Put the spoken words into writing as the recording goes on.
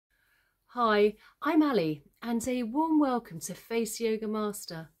Hi, I'm Ali and a warm welcome to Face Yoga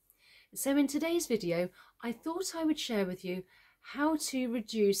Master. So in today's video, I thought I would share with you how to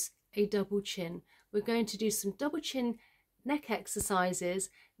reduce a double chin. We're going to do some double chin neck exercises,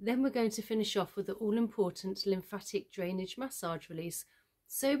 then we're going to finish off with the all-important lymphatic drainage massage release,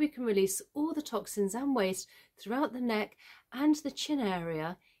 so we can release all the toxins and waste throughout the neck and the chin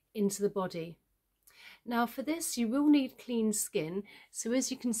area into the body. Now for this you will need clean skin, so as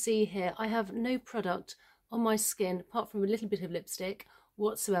you can see here I have no product on my skin apart from a little bit of lipstick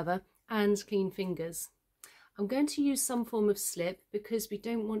whatsoever and clean fingers. I'm going to use some form of slip because we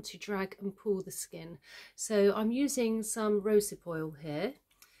don't want to drag and pull the skin. So I'm using some rosehip oil here,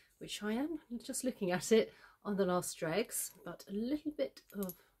 which I am just looking at it on the last dregs, but a little bit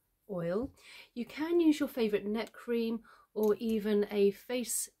of oil. You can use your favourite neck cream or even a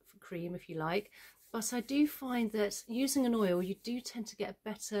face cream if you like. But I do find that using an oil, you do tend to get a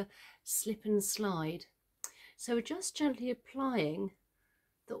better slip and slide. So we're just gently applying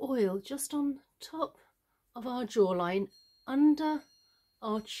the oil just on top of our jawline, under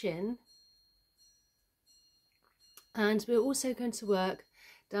our chin. And we're also going to work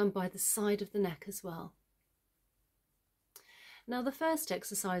down by the side of the neck as well. Now the first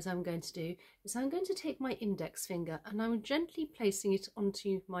exercise I'm going to do is I'm going to take my index finger and I'm gently placing it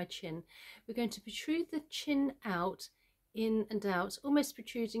onto my chin. We're going to protrude the chin out, in and out, almost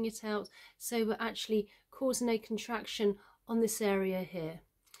protruding it out, so we're actually causing a contraction on this area here.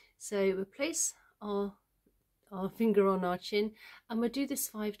 So we'll place our finger on our chin and we'll do this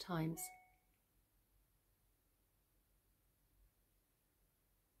 5 times.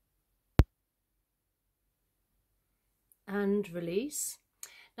 And release.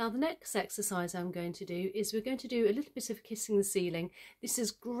 Now the next exercise I'm going to do is we're going to do a little bit of kissing the ceiling. This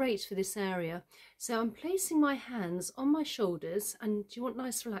is great for this area. So I'm placing my hands on my shoulders, and do you want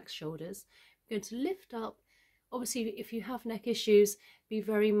nice relaxed shoulders? I'm going to lift up. Obviously if you have neck issues, be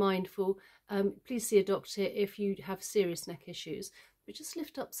very mindful. Please see a doctor if you have serious neck issues, but just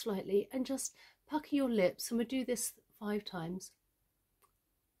lift up slightly and just pucker your lips, and we'll do this 5 times.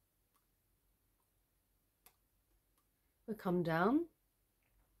 We'll come down,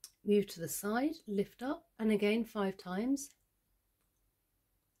 move to the side, lift up, and again 5 times.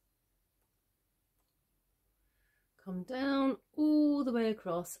 Come down all the way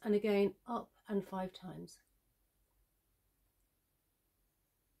across, and again up and 5 times.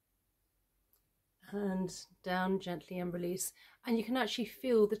 And down gently and release. And you can actually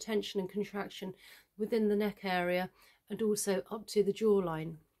feel the tension and contraction within the neck area and also up to the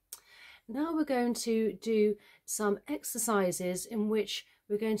jawline. Now we're going to do some exercises in which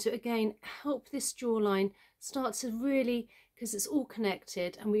we're going to again help this jawline start to really, because it's all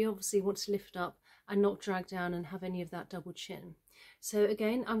connected and we obviously want to lift up and not drag down and have any of that double chin. So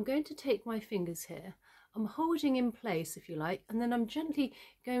again, I'm going to take my fingers here, I'm holding in place if you like, and then I'm gently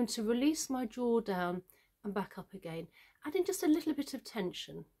going to release my jaw down and back up again, adding just a little bit of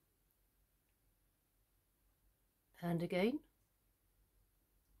tension. And again.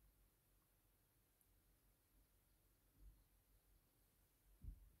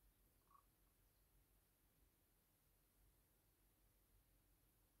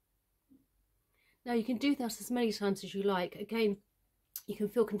 Now you can do that as many times as you like. Again, you can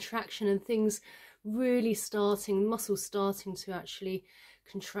feel contraction and things really starting, muscles starting to actually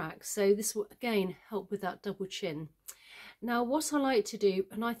contract. So this will again help with that double chin. Now what I like to do,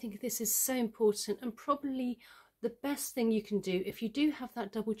 and I think this is so important and probably the best thing you can do if you do have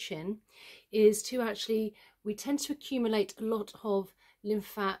that double chin, is to actually, we tend to accumulate a lot of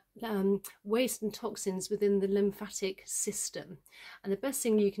waste and toxins within the lymphatic system, and the best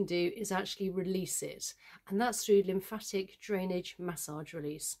thing you can do is actually release it, and that's through lymphatic drainage massage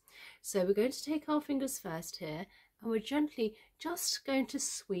release. So we're going to take our fingers first here, and we're gently just going to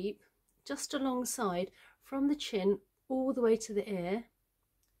sweep just alongside from the chin all the way to the ear.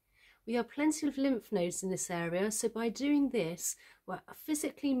 We have plenty of lymph nodes in this area, so by doing this we're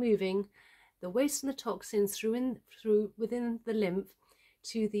physically moving the waste and the toxins within the lymph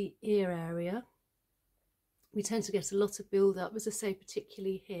to the ear area. We tend to get a lot of build up, as I say,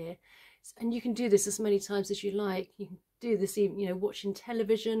 particularly here, and you can do this as many times as you like. You can do this even, you know, watching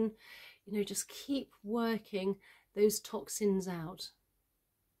television, you know, just keep working those toxins out.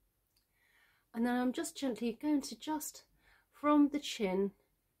 And then I'm just gently going to just from the chin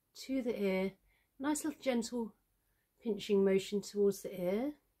to the ear, nice little gentle pinching motion towards the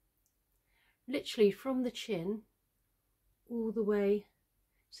ear, literally from the chin all the way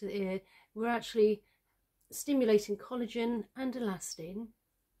to the ear. We're actually stimulating collagen and elastin.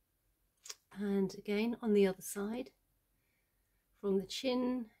 And again on the other side, from the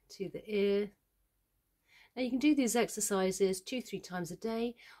chin to the ear. Now you can do these exercises 2-3 times a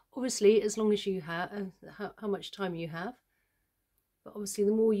day, obviously as long as you have, how much time you have. But obviously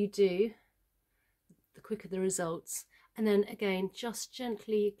the more you do, the quicker the results. And then again, just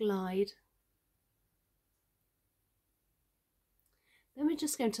gently glide. Then we're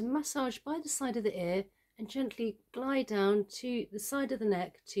just going to massage by the side of the ear and gently glide down to the side of the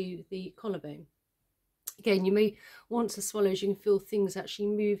neck to the collarbone. Again, you may want to swallow as you can feel things actually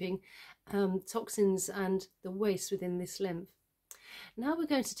moving, toxins and the waste within this lymph. Now we're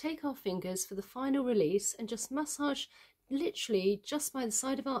going to take our fingers for the final release and just massage literally just by the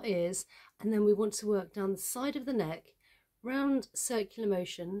side of our ears, and then we want to work down the side of the neck, round circular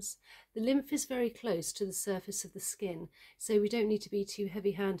motions. The lymph is very close to the surface of the skin, so we don't need to be too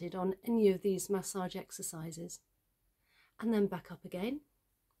heavy-handed on any of these massage exercises. And then back up again,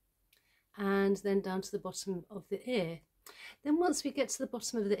 and then down to the bottom of the ear. Then once we get to the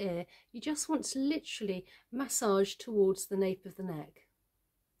bottom of the ear, you just want to literally massage towards the nape of the neck.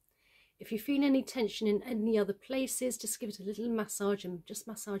 If you feel any tension in any other places, just give it a little massage and just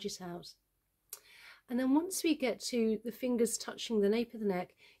massage it out. And then once we get to the fingers touching the nape of the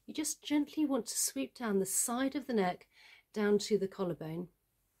neck, you just gently want to sweep down the side of the neck down to the collarbone.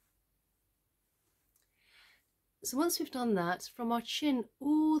 So once we've done that, from our chin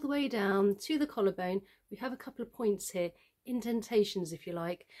all the way down to the collarbone, we have a couple of points here, indentations if you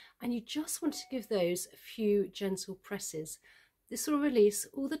like, and you just want to give those a few gentle presses. This will release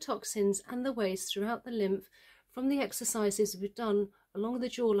all the toxins and the waste throughout the lymph from the exercises we've done along the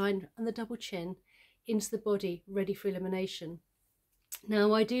jawline and the double chin into the body, ready for elimination.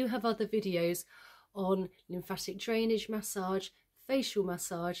 Now I do have other videos on lymphatic drainage massage, facial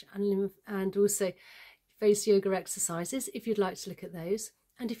massage and also face yoga exercises if you'd like to look at those.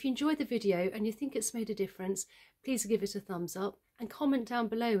 And if you enjoyed the video and you think it's made a difference, please give it a thumbs up and comment down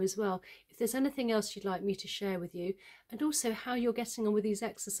below as well if there's anything else you'd like me to share with you, and also how you're getting on with these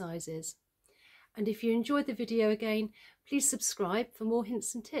exercises. And if you enjoyed the video again, please subscribe for more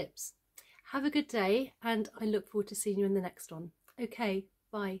hints and tips. Have a good day, and I look forward to seeing you in the next one. Okay,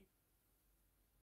 bye.